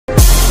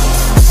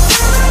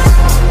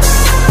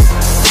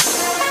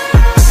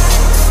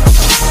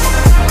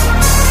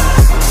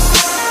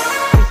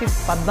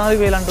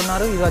14,000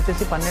 అంటున్నారు, ఇది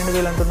వచ్చేసి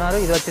 12,000 అంటున్నారు,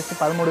 ఇది వచ్చేసి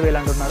 13,000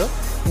 అంటున్నారు.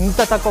 ఇంత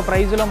తక్కువ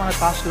ప్రైస్లో మన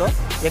కాస్ట్లో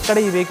ఎక్కడ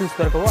ఈ వెహికల్స్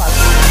దొరకవు.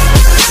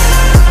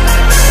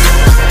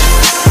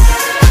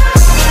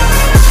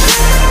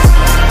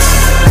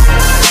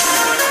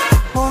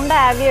 Honda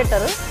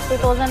యావియేటర్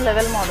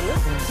 2011 model.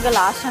 ఇంకా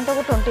లాస్ట్ అంటే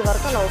ఒక 20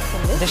 వరకు అలా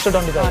వస్తుంది. జస్ట్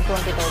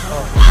 20,000.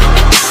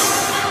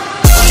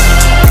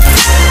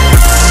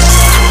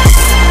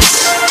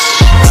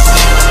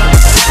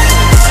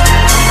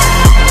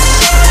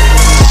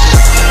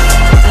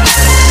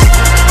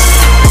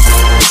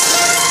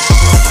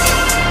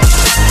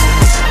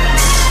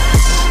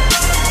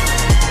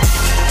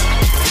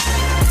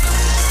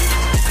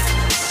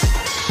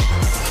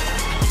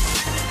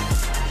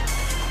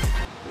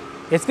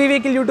 ఎస్పీ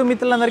వెహికల్ యూట్యూబ్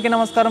మిత్రులందరికీ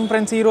నమస్కారం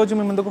ఫ్రెండ్స్. ఈ రోజు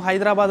మీ ముందుకు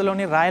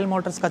హైదరాబాద్లోని రాయల్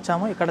మోటార్స్కి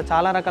వచ్చాము. ఇక్కడ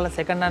చాలా రకాల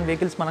సెకండ్ హ్యాండ్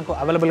వెహికల్స్ మనకు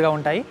అవైలబుల్గా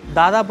ఉంటాయి.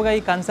 దాదాపుగా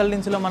ఈ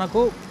కన్సల్టెన్సీలో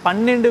మనకు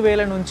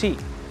 12,000 నుంచి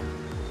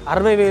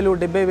 60,000,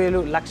 70,000,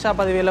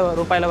 1,10,000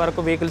 రూపాయల వరకు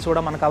వెహికల్స్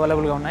కూడా మనకు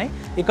అవైలబుల్గా ఉన్నాయి.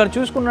 ఇక్కడ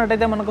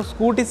చూసుకున్నట్టయితే మనకు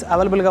స్కూటీస్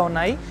అవైలబుల్గా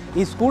ఉన్నాయి.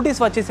 ఈ స్కూటీస్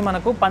వచ్చేసి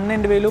మనకు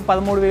 12,000,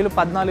 13,000,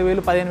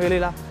 14,000, 15,000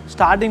 ఇలా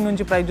స్టార్టింగ్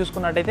నుంచి ప్రైస్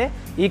చూసుకున్నట్టయితే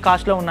ఈ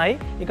కాస్ట్లో ఉన్నాయి.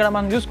 ఇక్కడ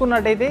మనం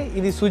చూసుకున్నట్టయితే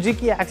ఇది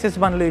సుజుకి యాక్సెస్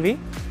బండ్లు.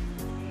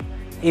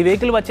 ఈ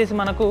వెహికల్ వచ్చేసి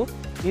మనకు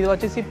ఇది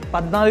వచ్చేసి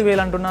 14,000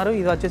 అంటున్నారు,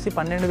 ఇది వచ్చేసి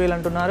 12,000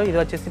 అంటున్నారు, ఇది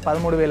వచ్చేసి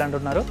 13,000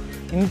 అంటున్నారు.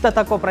 ఇంత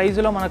తక్కువ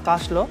ప్రైస్లో మన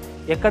కాస్ట్లో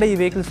ఎక్కడ ఈ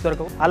వెహికల్స్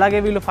దొరకవు. అలాగే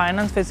వీళ్ళు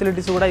ఫైనాన్స్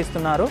ఫెసిలిటీస్ కూడా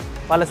ఇస్తున్నారు.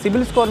 వాళ్ళ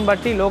సిబిల్ స్కోర్ని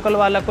బట్టి లోకల్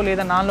వాళ్ళకు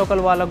లేదా నాన్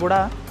లోకల్ వాళ్ళకు కూడా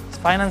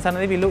ఫైనాన్స్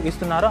అనేది వీళ్ళు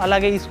ఇస్తున్నారు.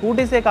 అలాగే ఈ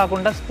స్కూటీసే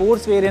కాకుండా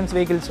sports variants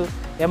vehicles,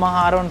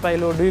 Yamaha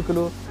R15లు,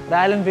 డ్యూకులు,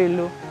 royal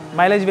ఎన్ఫీల్డ్లు,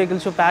 mileage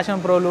vehicles,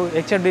 passion Prolu,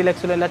 HF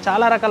డీలక్స్లు ఇలా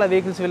చాలా రకాల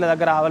వెహికల్స్ వీళ్ళ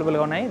దగ్గర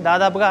అవైలబుల్గా ఉన్నాయి.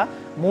 దాదాపుగా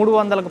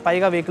 300కు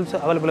పైగా వెహికల్స్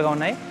అవైలబుల్గా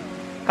ఉన్నాయి.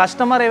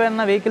 కస్టమర్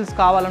ఏమైనా వెహికల్స్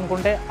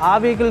కావాలనుకుంటే ఆ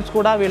వెహికల్స్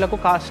కూడా వీళ్ళకు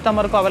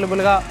కస్టమర్కు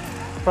అవైలబుల్గా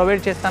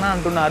ప్రొవైడ్ చేస్తానని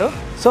అంటున్నారు.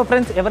 సో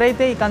ఫ్రెండ్స్,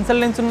 ఎవరైతే ఈ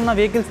కన్సల్టెన్సీ ఉన్న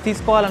వెహికల్స్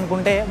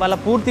తీసుకోవాలనుకుంటే వాళ్ళ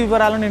పూర్తి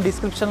వివరాలు నేను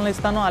డిస్క్రిప్షన్లో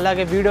ఇస్తాను.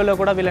 అలాగే వీడియోలో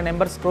కూడా వీళ్ళ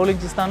నెంబర్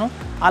స్క్రోలింగ్ ఇస్తాను.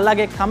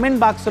 అలాగే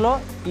కమెంట్ బాక్స్లో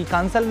ఈ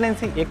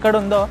కన్సల్టెన్సీ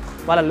ఎక్కడుందో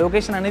వాళ్ళ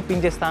లొకేషన్ అనేది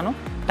పిన్ చేస్తాను.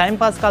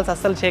 టైంపాస్ కాల్స్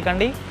అస్సలు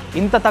చేయకండి.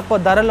 ఇంత తక్కువ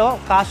ధరలో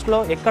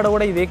కాస్ట్లో ఎక్కడ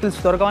కూడా ఈ వెహికల్స్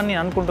దొరకవని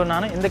నేను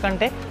అనుకుంటున్నాను.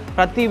 ఎందుకంటే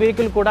ప్రతి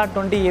వెహికల్ కూడా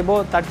 20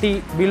 above 30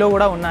 బిలో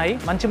కూడా ఉన్నాయి.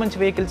 మంచి మంచి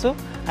వెహికల్స్.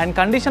 అండ్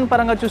కండిషన్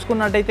పరంగా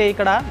చూసుకున్నట్టయితే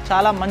ఇక్కడ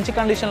చాలా మంచి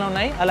కండిషన్లో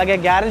ఉన్నాయి. అలాగే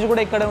గ్యారేజ్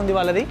కూడా ఇక్కడే ఉంది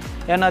వాళ్ళది.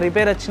 ఏమైనా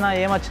రిపేర్ వచ్చినా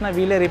ఏమొచ్చినా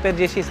వీళ్ళే రిపేర్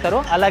చేసి ఇస్తారు.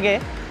 అలాగే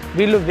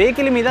వీళ్ళు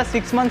వెహికల్ మీద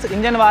 6 months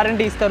ఇంజన్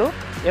వారంటీ ఇస్తారు.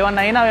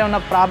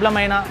 ఏమన్నా ప్రాబ్లం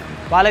అయినా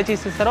వాళ్ళే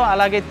చేసిస్తారు.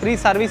 అలాగే 3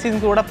 సర్వీసింగ్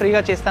కూడా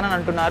ఫ్రీగా చేస్తానని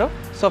అంటున్నారు.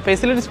 సో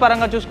ఫెసిలిటీస్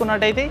పరంగా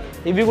చూసుకున్నట్టయితే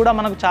ఇవి కూడా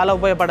మనకు చాలా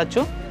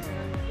ఉపయోగపడవచ్చు.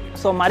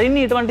 సో మరిన్ని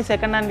ఇటువంటి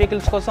సెకండ్ హ్యాండ్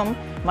వెహికల్స్ కోసం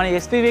మన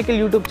ఎస్పీ వెహికల్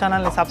యూట్యూబ్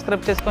ఛానల్ని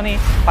సబ్స్క్రైబ్ చేసుకొని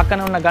పక్కన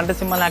ఉన్న గంట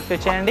సింబల్ని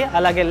యాక్టివేట్ చేయండి.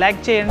 అలాగే లైక్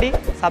చేయండి,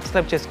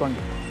 సబ్స్క్రైబ్ చేసుకోండి.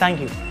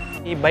 Thank you.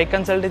 ఈ బైక్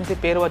కన్సల్టెన్సీ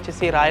పేరు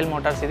వచ్చేసి రాయల్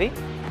మోటార్స్.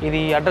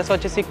 ఇది అడ్రస్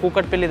వచ్చేసి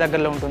కూకట్పల్లి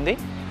దగ్గరలో ఉంటుంది.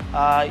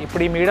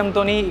 ఇప్పుడు ఈ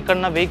మీడియంతో ఇక్కడ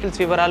ఉన్న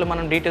వెహికల్స్ వివరాలు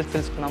మనం డీటెయిల్స్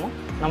తెలుసుకున్నాము.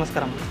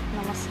 నమస్కారం.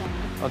 నమస్తే.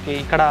 ఓకే,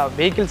 ఇక్కడ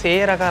వెహికల్స్ ఏ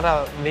రకాల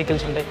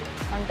వెహికల్స్ ఉంటాయి?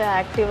 అంటే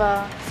యాక్టివా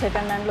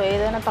సెకండ్ హ్యాండ్లో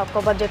ఏదైనా తక్కువ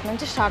బడ్జెట్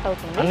నుంచి స్టార్ట్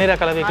అవుతుంది. అన్ని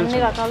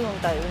రకాలు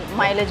ఉంటాయి.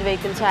 మైలేజ్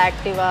వెహికల్స్,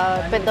 యాక్టివా,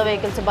 పెద్ద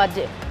వెహికల్స్,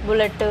 బడ్జెట్,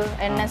 బుల్లెట్,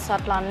 ఎన్ఎస్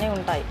అట్లా అన్నీ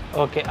ఉంటాయి.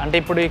 ఓకే, అంటే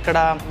ఇప్పుడు ఇక్కడ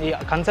ఈ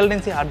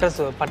కన్సల్టెన్సీ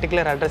అడ్రస్,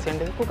 పర్టికులర్ అడ్రస్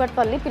ఏంటి?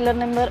 కుకట్పల్లి పిల్లర్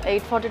నెంబర్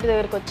 842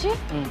 దగ్గరకు వచ్చి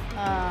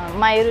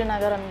మయూరి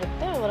నగర్ అని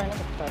చెప్తే ఎవరైనా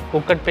చెప్తారు.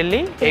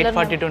 కుకట్పల్లి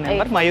 842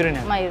 నెంబర్ మయూరి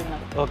నగర్.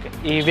 ఓకే,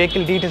 ఈ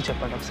వెహికల్ డీటెయిల్స్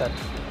చెప్పండి ఒకసారి.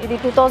 ఇది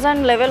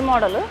 2011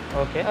 మోడల్.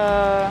 ఓకే,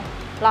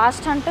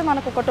 లాస్ట్ అంటే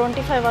మనకు ఒక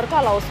 25 వరకు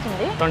అలా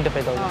వస్తుంది.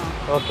 25,000.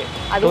 ఓకే,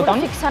 అది కూడా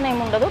ఫిక్స్ అని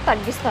ఏమి ఉండదు,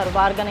 తగ్గిస్తారు,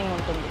 బార్గెనింగ్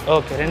ఉంటుంది.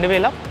 Okay,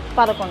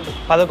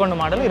 2011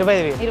 model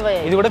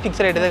 25,000. ఇది కూడా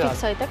ఫిక్స్ రేట్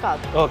అయితే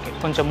కాదు. ఓకే,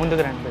 కొంచెం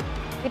ముందుకు రండి.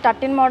 ఇది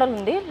 13 మోడల్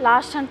ఉంది.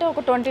 లాస్ట్ అంటే ఒక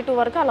 22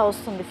 వరకు అలా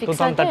వస్తుంది.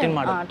 ఫిక్స్ అయితే 13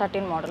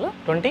 మోడల్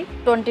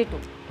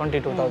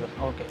 22,000.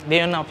 ఓకే,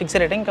 దీని ఫిక్స్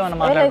రేట్ ఇంకా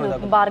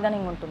మాట్లాడలేదు,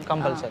 బార్గెనింగ్ ఉంటుంది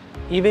కంపల్సరీ.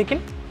 ఈ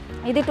వెహికల్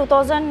ఇది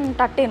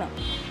 2013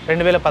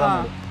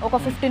 ఒక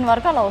 15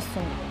 వరకు అలా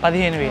వస్తుంది.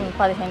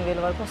 15,000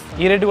 వరకు వస్తుంది.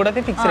 ఈ రేట్ కూడా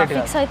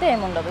ఫిక్స్ అయితే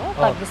ఏముండదు,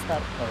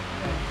 తగ్గిస్తారు.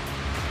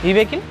 ఈ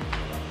వెహికల్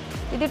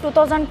ఇది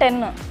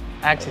 2010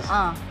 యాక్సిస్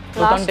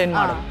 2010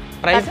 మోడల్.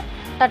 ప్రైస్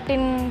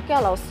 13కి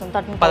అలా వస్తుంది.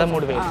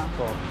 13,000.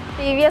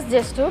 TVS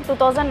just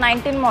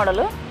 2019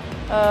 model.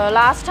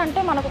 లాస్ట్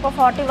అంటే మనకు ఒక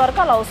 40 వరకు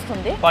అలా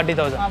వస్తుంది.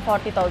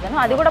 40,000.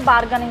 అది కూడా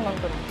బార్గెనింగ్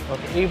ఉంటుంది.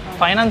 ఈ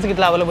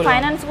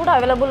ఫైనాన్స్ కూడా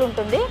అవైలబుల్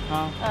ఉంటుంది.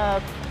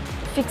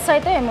 ఫిక్స్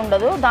అయితే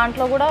ఏముండదు,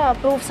 దాంట్లో కూడా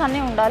ప్రూఫ్స్ అన్నీ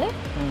ఉండాలి,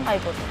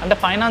 అయిపోతుంది. అంటే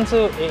ఫైనాన్స్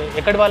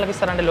ఎక్కడి వాళ్ళకి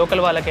ఇస్తారంటే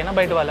లోకల్ వాళ్ళకైనా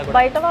బయట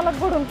వాళ్ళకి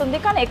కూడా ఉంటుంది,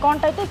 కానీ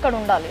అకౌంట్ అయితే ఇక్కడ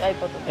ఉండాలి,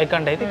 అయిపోతుంది.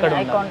 అకౌంట్ అయితే ఇక్కడ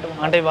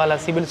అంటే వాళ్ళ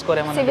సిబిల్ స్కోర్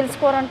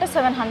అంటే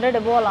 700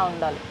 అబోవ్ అలా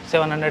ఉండాలి.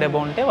 700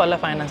 అబోవ్ ఉంటే వాళ్ళ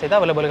ఫైనాన్స్ అయితే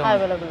అవైలబుల్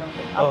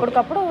ఉంటుంది.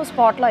 అప్పటికప్పుడు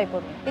స్పాట్ లో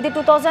అయిపోతుంది. ఇది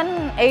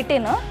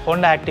 2018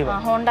 హోండా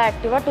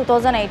యాక్టివా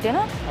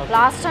 2018.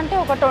 లాస్ట్ అంటే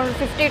ఒక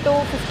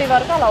 50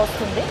 వరకు అలా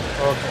వస్తుంది.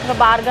 ఇంకా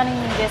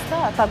బార్గెనింగ్ చేస్తే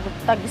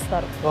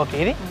తగ్గిస్తారు. ఓకే,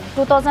 ఇది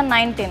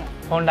 2019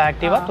 హోండా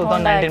యాక్టివా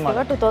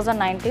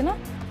 2019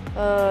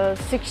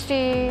 60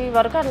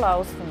 వరకు అలా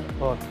వస్తుంది.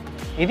 ఓకే,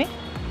 ఇది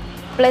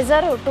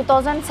ప్లెజర్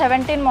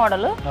 2017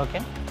 మోడల్. ఓకే,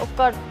 ఒక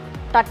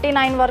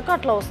 39 వరకు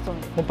అట్లా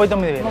వస్తుంది.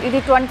 39,000. ఇది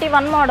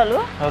 21 మోడల్.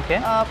 ఓకే.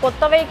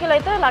 కొత్త వెహికల్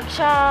అయితే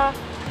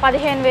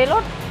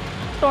 1,15,000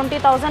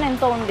 20,000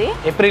 ఎంతో ఉంది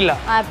ఏప్రిల్లో.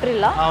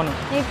 అవును.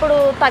 ఇప్పుడు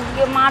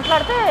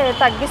మాట్లాడితే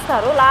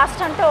తగ్గిస్తారు.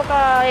 లాస్ట్ అంటే ఒక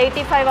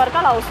 85 వరకు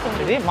అలా వస్తుంది.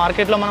 ఇది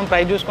మార్కెట్లో మనం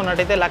ప్రైస్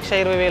చూసుకున్నట్టయితే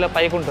 1,20,000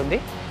 పైకి ఉంటుంది.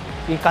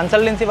 ఈ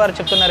కన్సల్టెన్సీ వారు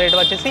చెప్తున్న రేట్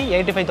వచ్చేసి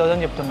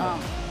 85,000 చెప్తున్నారు.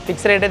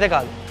 ఫిక్స్ రేట్ అయితే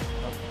కాదు.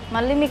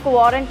 మళ్ళీ మీకు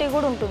వారంటీ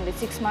కూడా ఉంటుంది.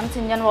 6 months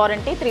ఇంజన్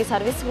వారంటీ, 3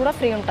 సర్వీస్ కూడా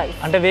ఫ్రీ ఉంటాయి.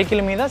 అంటే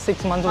వెహికల్ మీద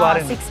 6 months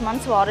వారంటీ. 6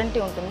 months వారంటీ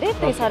ఉంటుంది,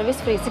 3 సర్వీస్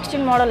ఫ్రీ.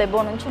 16 మోడల్ ఎబో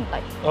నుంచి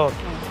ఉంటాయి.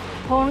 ఓకే.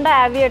 Honda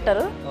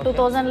యావియేటర్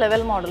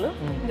 2011 model.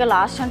 ఇంకా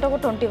లాస్ట్ అంటే ఒక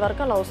 20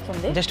 వరకు అలా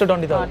వస్తుంది. జస్ట్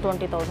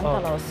 20,000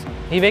 అలా వస్తుంది.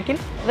 ఈ వెహికల్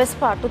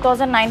వెస్పా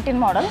 2019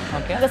 మోడల్.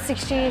 ఇంకా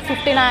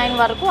 59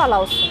 వరకు అలా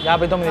వస్తుంది.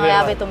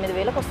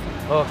 59,000 వస్తుంది.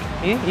 ఓకే.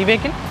 ఈ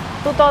వెహికల్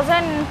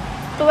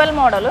 2012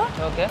 మోడల్.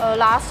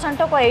 లాస్ట్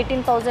అంటే ఒక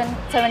 18,000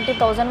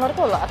 17,000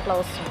 వరకు అట్లా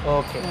వస్తుంది.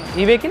 ఓకే.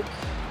 ఈ వెహికల్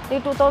ఈ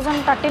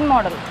 2013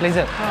 మోడల్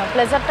ప్లెజర్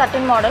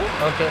 13 మోడల్.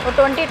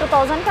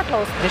 22,000కి అట్లా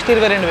వస్తుంది. జస్ట్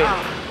 22,000.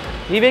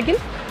 ఈ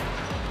వెహికల్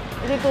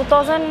ఇది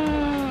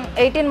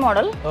 2018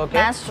 model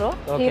maestro,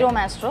 hero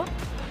maestro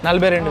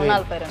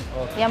 42,000.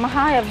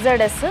 Yamaha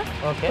FZS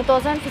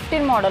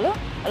 2015 model.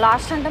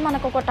 Last అంటే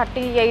మనకు ఒక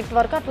 38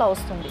 వరకు అట్లా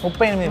వస్తుంది.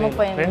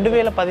 38,000.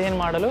 2015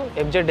 మోడల్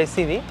FZS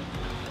ఇది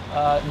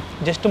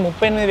జస్ట్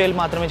 38,000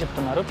 మాత్రమే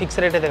చెప్తున్నారు. ఫిక్స్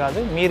రేట్ అయితే కాదు.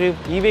 మీరు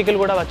ఈ వెహికల్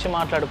కూడా వచ్చి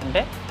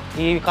మాట్లాడుకుంటే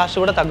ఈ కాస్ట్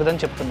కూడా తగ్గుదని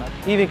చెప్తున్నారు.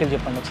 ఈ వెహికల్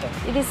చెప్పండి ఒకసారి.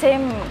 ఇది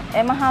same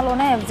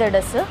యమహాలోనే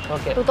FZS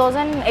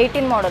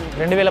 2018 model.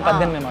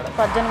 2018 model.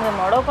 18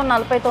 model ఒక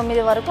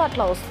 49 వరకు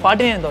అట్లా వస్తుంది.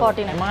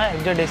 49 యమహా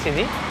FZS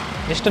ఇది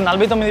జస్ట్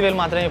 49,000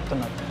 మాత్రమే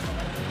చెప్తున్నారు.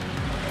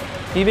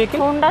 ఈ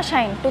వెహికల్ హోండా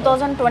షైన్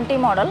 2020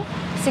 మోడల్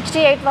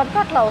 68 వరకు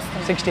అట్లా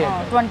వస్తుంది.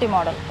 20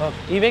 మోడల్.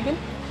 ఈ వెహికల్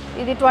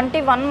ఇది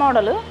 21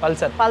 మోడల్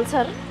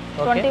పల్సర్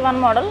 21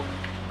 మోడల్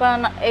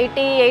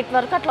 88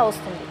 వరకు అట్లా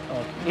వస్తుంది.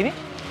 ఇది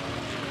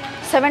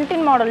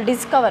 17 మోడల్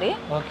డిస్కవరీ.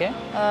 ఓకే.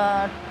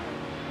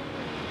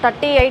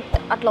 38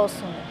 అట్లా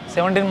వస్తుంది.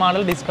 17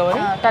 మోడల్ డిస్కవరీ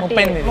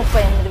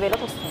 38,000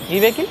 వస్తుంది. ఈ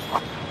వెహికల్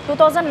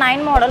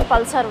 2009 మోడల్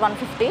పల్సర్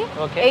 150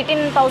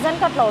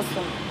 18,000కి అట్లా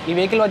వస్తుంది. ఈ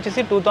వెహికల్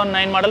వచ్చేసి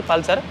 2009 మోడల్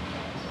పల్సర్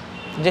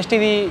జస్ట్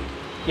ఇది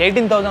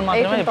 18,000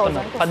 మాత్రమే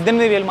చెప్తున్నారు.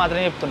 18,000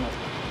 మాత్రమే చెప్తున్నారు.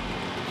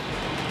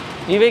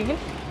 ఈ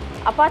వెహికల్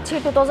అపాచీ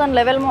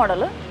 2011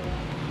 మోడల్.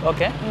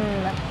 ఓకే.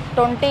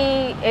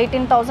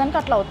 18,000కి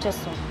అట్లా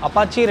వచ్చేస్తుంది.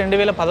 అపాచీ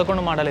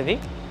 2011 మోడల్ ఇది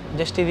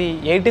జస్ట్ ఇది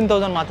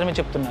 18,000 మాత్రమే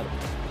చెప్తున్నారు.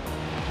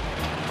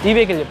 ఈ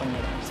వెహికల్ చెప్పండి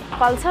మేడం.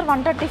 పల్సర్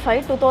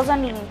 135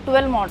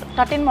 2012 మోడల్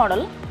 13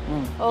 మోడల్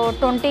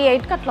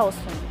 28కి అట్లా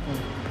వస్తుంది.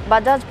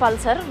 బజాజ్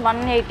పల్సర్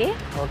 180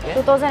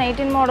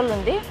 2018 మోడల్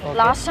ఉంది.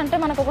 లాస్ట్ అంటే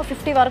మనకు ఒక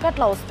 50 వరకు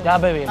అట్లా వస్తుంది.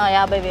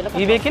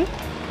 50,000. ఈ వెహికల్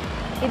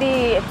ఇది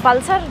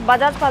Pulsar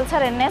Bajaj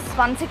Pulsar NS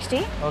 160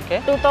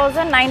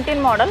 2019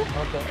 model.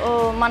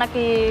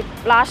 మనకి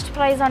లాస్ట్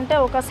ప్రైస్ అంటే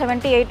ఒక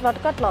 78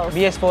 వరకు అట్లా వస్తుంది.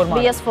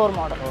 BS4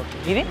 model.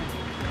 ఇది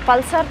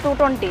Pulsar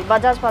 220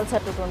 Bajaj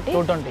Pulsar 220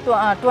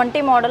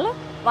 20 model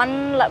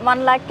 1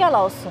 lakh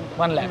అలా వస్తుంది.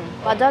 1 lakh.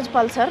 Bajaj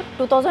Pulsar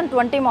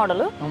 2020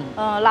 model.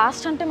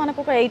 Last అంటే మనకు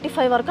ఒక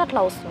 85 వరకు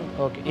అట్లా వస్తుంది.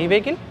 ఓకే. ఈ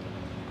వెహికల్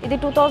ఇది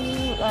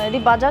 2000 ఇది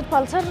బజాజ్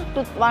పల్సర్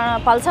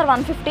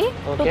 150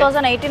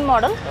 2018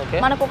 మోడల్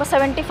మనకు ఒక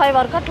 75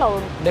 వరకు అట్లా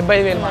ఉంది.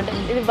 75,000.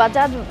 ఇది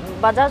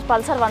బజాజ్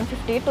పల్సర్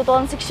 150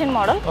 2016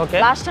 మోడల్.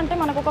 లాస్ట్ అంటే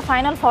మనకు ఒక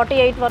ఫైనల్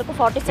 48 వరకు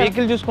 47.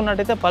 వెహికల్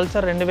చూసుకున్నట్టయితే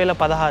పల్సర్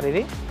 2016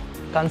 ఇది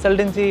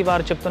కన్సల్టెన్సీ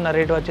వారు చెప్తున్న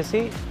రేట్ వచ్చేసి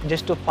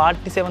జస్ట్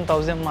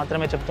 47,000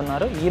 మాత్రమే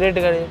చెప్తున్నారు. ఈ రేట్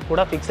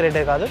కూడా ఫిక్స్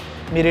రేటే కాదు.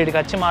 మీరు ఇక్కడికి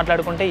వచ్చి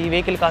మాట్లాడుకుంటే ఈ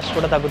వెహికల్ కాస్ట్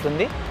కూడా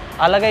తగ్గుతుంది.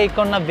 అలాగే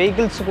ఇక్కడ ఉన్న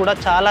వెహికల్స్ కూడా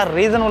చాలా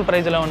రీజనబుల్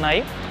ప్రైస్లో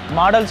ఉన్నాయి.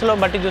 మోడల్స్లో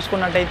బట్టి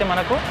చూసుకున్నట్టయితే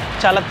మనకు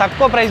చాలా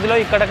తక్కువ ప్రైస్లో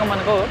ఇక్కడ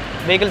మనకు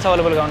వెహికల్స్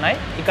అవైలబుల్గా ఉన్నాయి.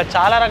 ఇక్కడ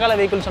చాలా రకాల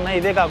వెహికల్స్ ఉన్నాయి.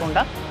 ఇదే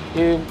కాకుండా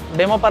ఈ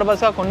డెమో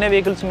పర్పస్గా కొన్ని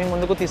వెహికల్స్ మీ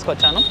ముందుకు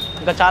తీసుకొచ్చాను.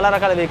 ఇంకా చాలా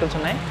రకాల వెహికల్స్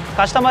ఉన్నాయి.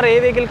 కస్టమర్ ఏ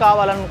వెహికల్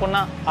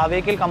కావాలనుకున్నా ఆ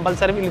వెహికల్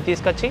కంపల్సరీ వీళ్ళు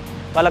తీసుకొచ్చి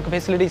వాళ్ళకు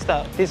ఫెసిలిటీస్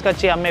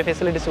తీసుకొచ్చి అమ్మే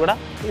ఫెసిలిటీస్ కూడా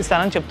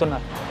ఇస్తానని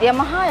చెప్తున్నారు.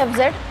 Yamaha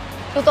FZ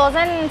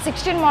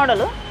 2016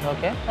 model.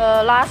 Okay.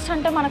 Last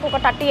అంటే మనకు ఒక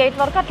 38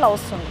 వరకు అట్లా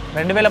వస్తుంది.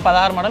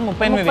 2016 మోడల్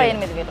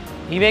 38,000.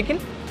 ఈ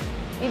వెహికల్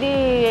ఇది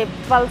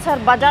Pulsar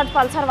Bajaj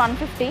Pulsar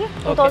 150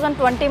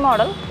 2020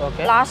 model.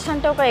 Last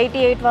అంటే ఒక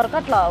 88 వరకు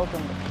అట్లా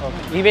అవుతుంది.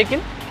 ఈ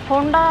vehicle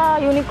Honda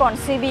unicorn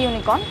CB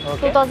unicorn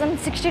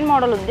 2016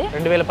 model ఉంది.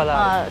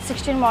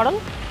 16 మోడల్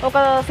ఒక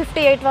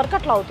 58 వరకు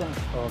అట్లా అవుతుంది.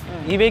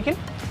 ఈ వెహికల్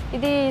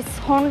ఇది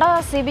Honda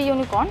CB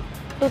unicorn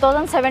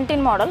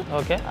 2017 model.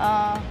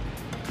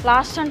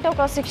 Last అంటే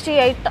ఒక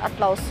 68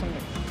 అట్లా వస్తుంది.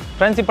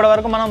 ఫ్రెండ్స్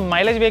ఇప్పటివరకు మనం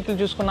మైలేజ్ వెహికల్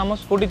చూసుకున్నాము,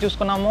 స్కూటీ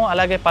చూసుకున్నాము,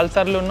 అలాగే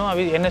పల్సర్లను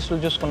అవి NSలు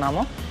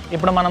చూసుకున్నాము.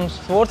 ఇప్పుడు మనం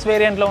స్పోర్ట్స్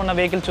వేరియంట్లో ఉన్న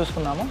వెహికల్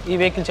చూసుకున్నాము. ఈ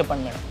వెహికల్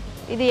చెప్పండి మేడం.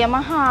 ఇది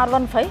యమహా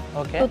R15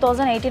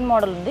 2018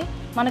 మోడల్ ఉంది.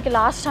 మనకి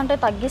లాస్ట్ అంటే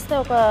తగ్గిస్తే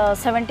ఒక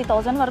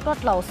 70,000 వరకు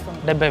అట్లా వస్తుంది.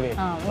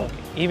 70,000.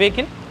 ఈ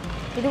వెహికల్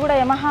ఇది కూడా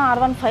యమహా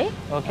R15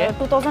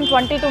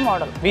 2022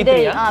 మోడల్.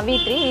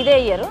 V3 ఇదే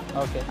ఇయర్.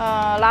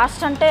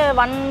 లాస్ట్ అంటే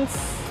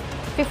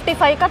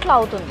 155 కి అట్లా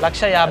అవుతుంది.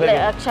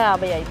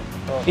 1,55,000.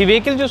 ఈ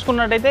వెహికల్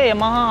చూసుకున్నట్టయితే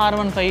యమహా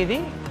R15 ఇది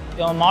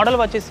మోడల్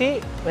వచ్చేసి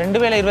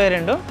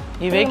 2022.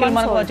 ఈ వెహికల్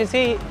మనకు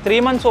వచ్చేసి 3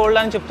 months ఓల్డ్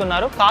అని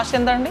చెప్తున్నారు. కాస్ట్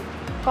ఎంత అండి?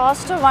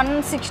 కాస్ట్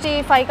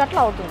 165 అట్లా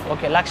అవుతుంది.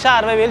 ఓకే,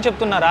 1,60,000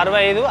 చెప్తున్నారు.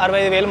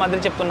 65,000 మధ్య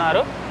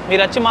చెప్తున్నారు.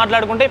 మీరు వచ్చి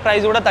మాట్లాడుకుంటే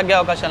ప్రైస్ కూడా తగ్గే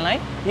అవకాశాలు ఉన్నాయి.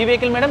 ఈ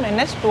వెహికల్ మేడం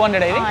NS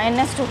 200 ఇది.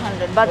 NS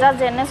 200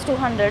 బజాజ్ NS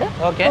 200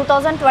 ఓకే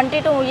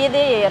 2022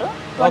 ఇదే ఇయర్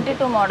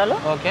 22 మోడల్.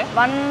 ఓకే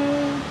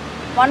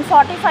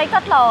 145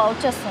 అట్లా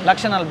వచ్చేస్తుంది.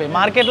 1,40,000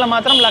 మార్కెట్లో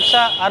మాత్రం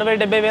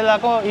 1,60,000-70,000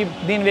 దాకా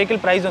దీని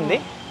వెహికల్ ప్రైస్ ఉంది.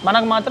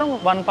 మనకు మాత్రం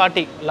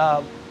 140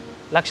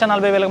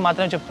 1,40,000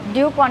 మాత్రమే చెప్తాం.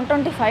 డ్యూక్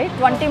 125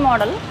 20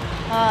 మోడల్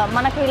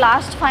మనకి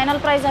లాస్ట్ ఫైనల్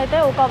ప్రైస్ అయితే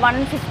ఒక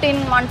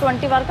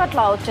 115-120 వరకు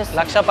అట్లా వచ్చేస్తుంది.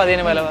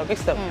 1,15,000 వరకు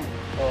ఇస్తాం.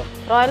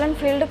 రాయల్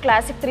ఎన్ఫీల్డ్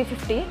క్లాసిక్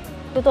 350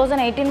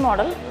 2018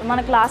 మోడల్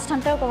మనకి లాస్ట్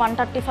అంటే ఒక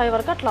 135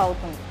 వరకు అట్లా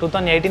అవుతుంది.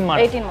 2018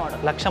 మోడల్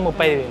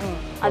 1,35,000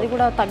 అది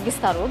కూడా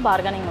తగ్గిస్తారు,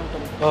 బార్గెనింగ్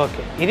ఉంటుంది.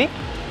 ఓకే ఇది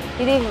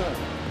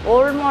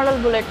old model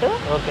bullet.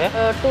 Okay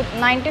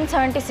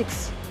 1976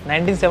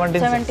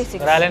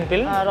 royal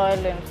Enfield.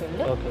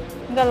 Okay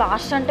ఇంకా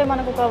లాస్ట్ అంటే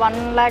మనకు ఒక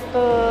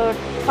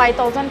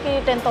 1,05,000కి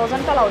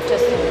 10,000కి అలా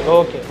వచ్చేస్తుంది.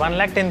 ఓకే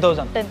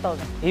 1,10,000.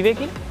 ఈ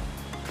వెహికల్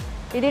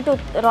ఇది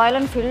royal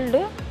Enfield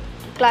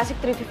classic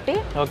 350.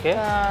 Okay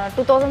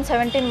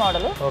 2017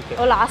 model. Okay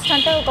last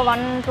అంటే ఒక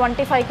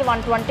 125కి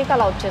 120కి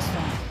అలా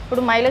వచ్చేస్తుంది.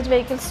 ఇప్పుడు మైలేజ్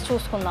వెహికల్స్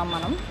చూసుకుందాం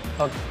మనం.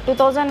 ఓకే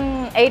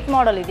 2008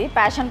 మోడల్ ఇది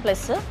passion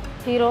plus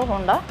hero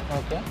Honda.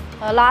 Okay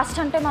last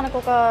అంటే మనకు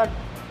ఒక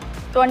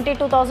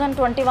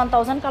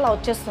 22,000-21,000కి అలా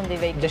వచ్చేస్తుంది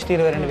వెహికల్. జస్ట్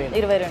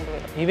 22,000.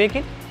 ఈ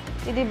వెహికల్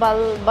ఇది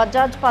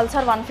Bajaj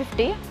Pulsar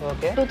 150.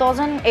 Okay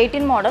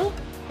 2018 model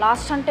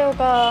last అంటే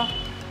ఒక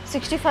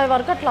 65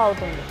 వరకు అట్లా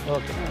అవుతుంది.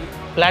 Okay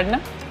Platina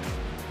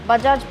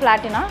Bajaj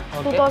Platina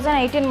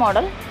 2018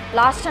 model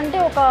last అంటే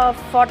ఒక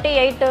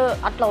 48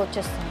 అట్లా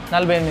వచ్చేస్తుంది.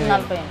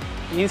 48.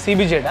 ఈ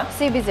CBZ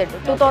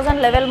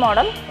 2011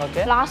 మోడల్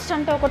లాస్ట్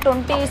అంటే ఒక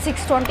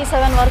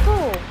 26-27 వరకు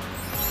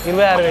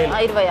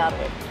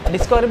 26,000.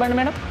 డిస్కవరీ బండి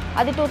మేడం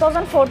అది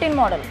 2014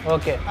 మోడల్.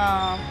 ఓకే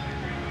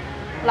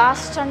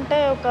లాస్ట్ అంటే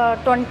ఒక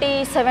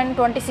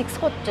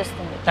 27-26కి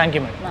వచ్చేస్తుంది. Thank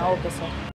you madam. Okay sir.